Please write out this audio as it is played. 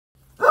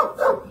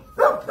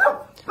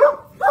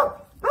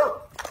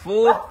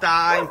Food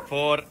time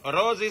for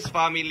Rosie's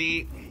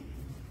family.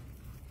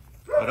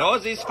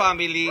 Rosie's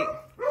family.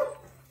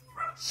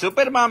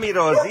 Super mommy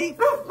Rosie.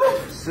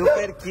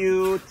 Super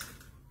cute.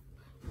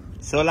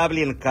 So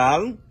lovely and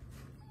calm.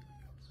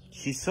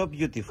 She's so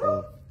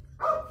beautiful.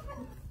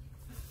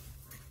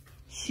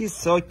 She's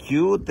so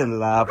cute and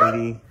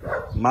lovely.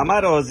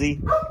 Mama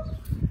Rosie.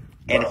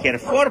 And her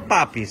 4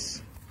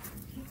 puppies.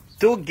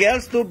 2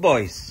 girls, 2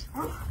 boys.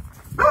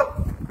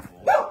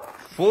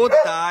 Food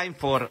time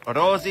for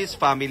Rosie's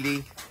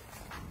family.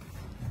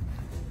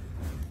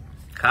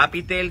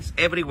 Happy tails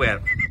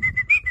everywhere.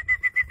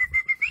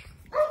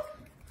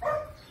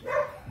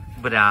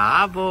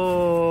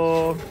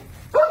 Bravo!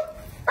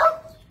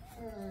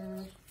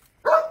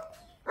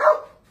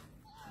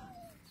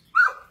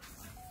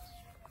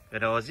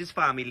 Rosie's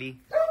family.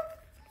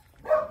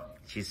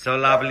 She's so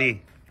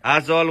lovely.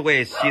 As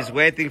always, she's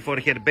waiting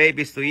for her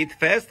babies to eat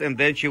first and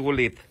then she will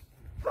eat.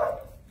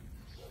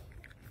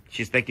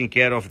 She's taking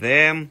care of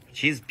them.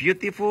 She's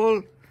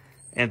beautiful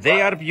and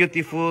they are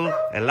beautiful.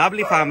 A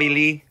lovely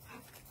family.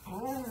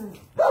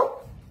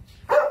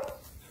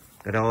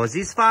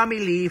 Rosie's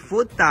family,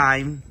 food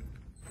time.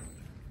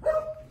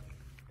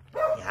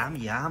 Yum,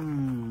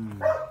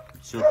 yum.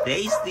 So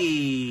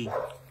tasty.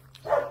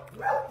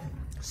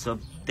 So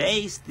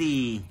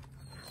tasty.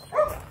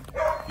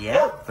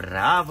 Yeah,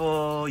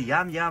 bravo.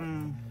 Yum,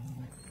 yum.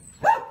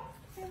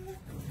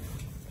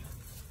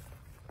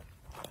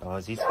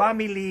 Rosie's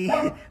family.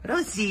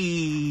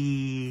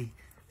 Rosie.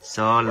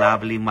 So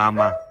lovely,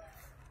 mama.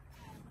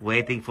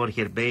 Waiting for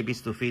her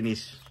babies to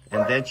finish.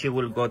 And then she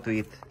will go to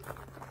eat.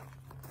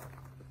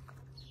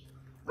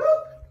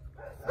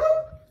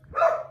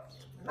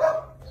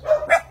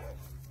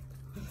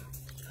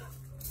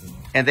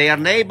 And they are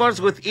neighbors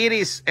with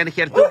Iris and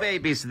her 2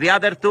 babies. The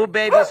other 2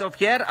 babies of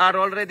her are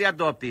already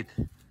adopted.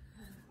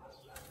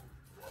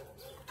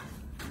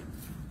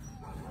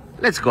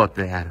 Let's go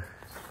there.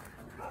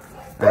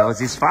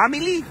 Rosie's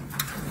family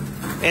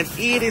and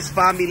Iris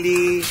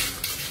family.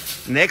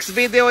 Next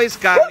video is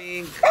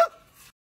coming.